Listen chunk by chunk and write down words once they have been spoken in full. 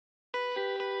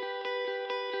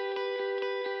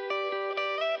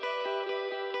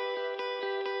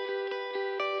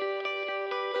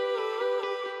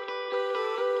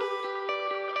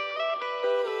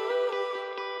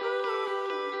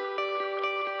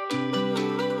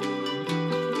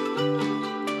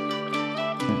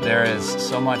There is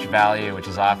so much value which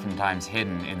is oftentimes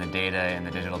hidden in the data in the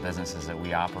digital businesses that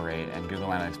we operate, and Google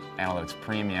Analytics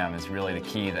Premium is really the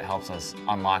key that helps us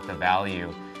unlock the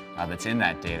value that's in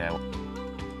that data.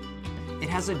 It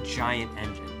has a giant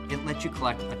engine. It lets you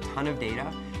collect a ton of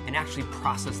data and actually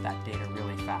process that data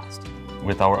really fast.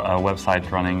 With our website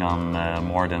running on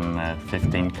more than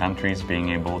 15 countries, being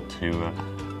able to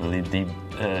really deep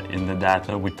in the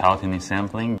data without any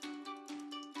sampling.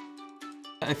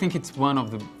 I think it's one of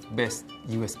the best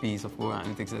USPs of Google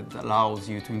Analytics that allows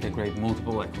you to integrate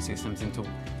multiple ecosystems into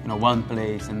one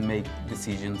place and make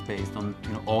decisions based on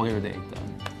all your data.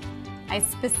 I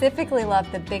specifically love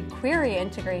the BigQuery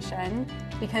integration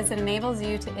because it enables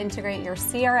you to integrate your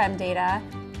CRM data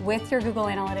with your Google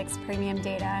Analytics Premium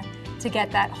data to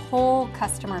get that whole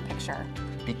customer picture.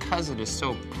 Because it is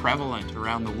so prevalent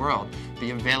around the world, the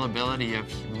availability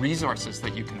of resources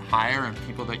that you can hire and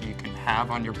people that you can have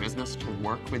on your business to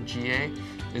work with GA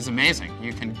is amazing.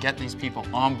 You can get these people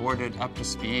onboarded up to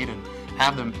speed and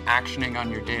have them actioning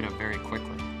on your data very quickly.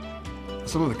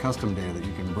 Some of the custom data that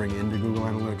you can bring into Google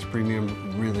Analytics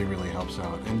Premium really helps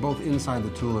out. And both inside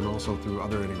the tool and also through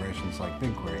other integrations like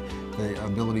BigQuery, the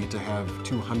ability to have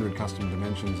 200 custom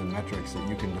dimensions and metrics that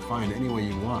you can define any way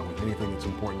you want with anything that's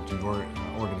important to your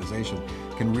organization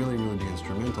can really be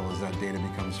instrumental as that data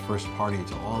becomes first party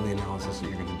to all the analysis that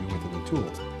you're going to do within the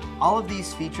tool. All of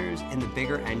these features in the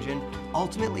bigger engine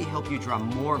ultimately help you draw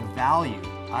more value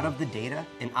out of the data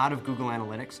and out of Google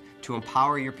Analytics to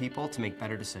empower your people to make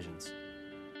better decisions.